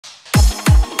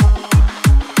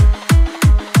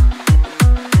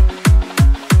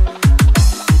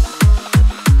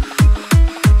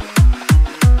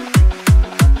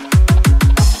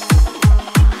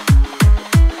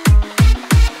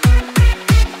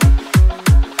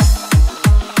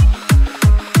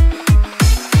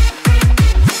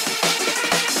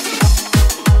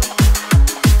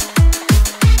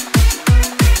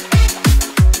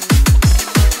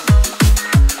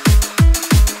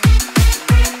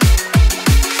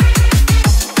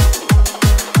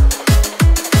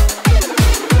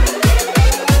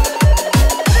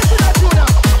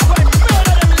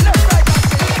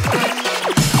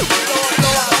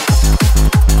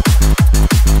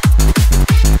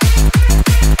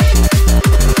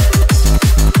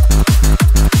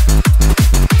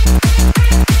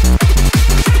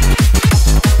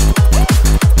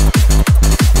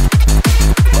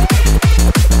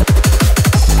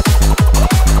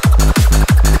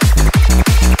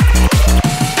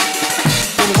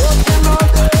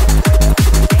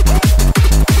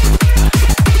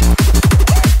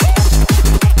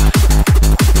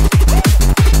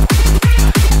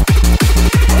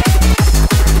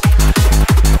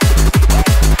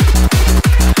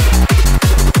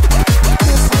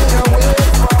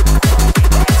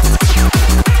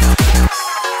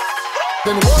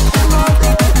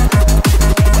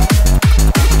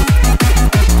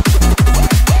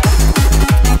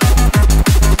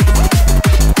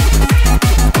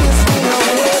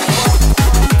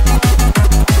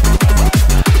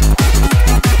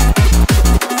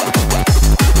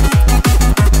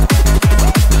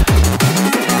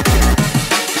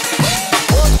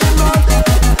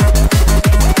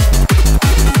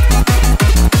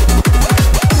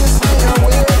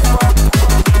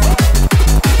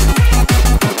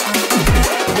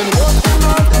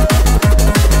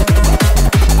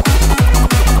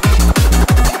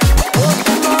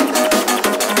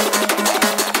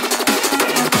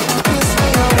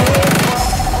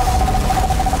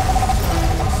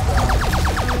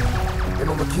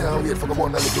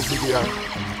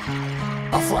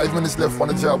5 minutes left on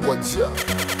the job, one shot. But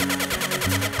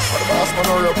the boss man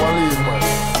hurry up and leave, man.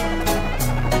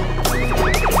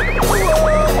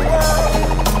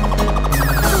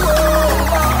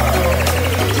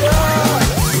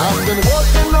 I've been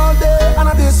working all day and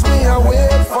I this me I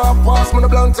wait for. Pass me the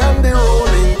blunt and the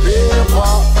rolling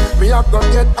paper. Me I go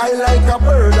get high like a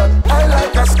bird, high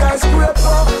like a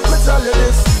skyscraper. Me tell you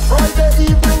this, Friday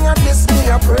evening I this me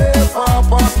I pray for.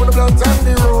 Pass me the blunt and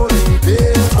the rolling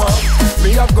paper.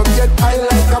 Me I go get high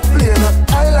like a plane,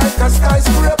 high like a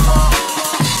skyscraper.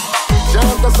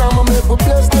 Chances I'ma make we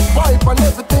bless the pipe and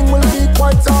everything will be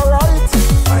quite alright.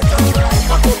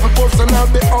 A couple puffs and I'll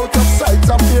be out of sight.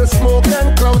 I feel smoke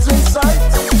and clouds in sight.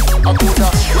 I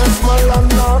coulda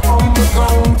Westmoreland or Humble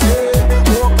County.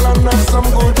 Oakland have some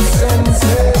good sense.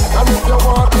 And if you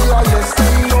want the highest,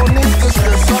 then no need to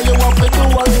stress. All you have to do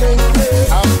is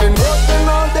lately. I've been working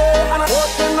all day and I'm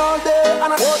working all day and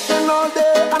I'm working all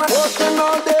day and I'm working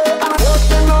all day and I'm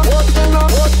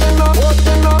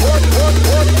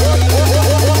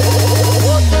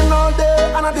working all day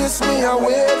and I this me I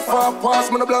wait for. Pass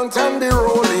me the blunt and the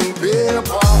rolling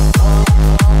paper.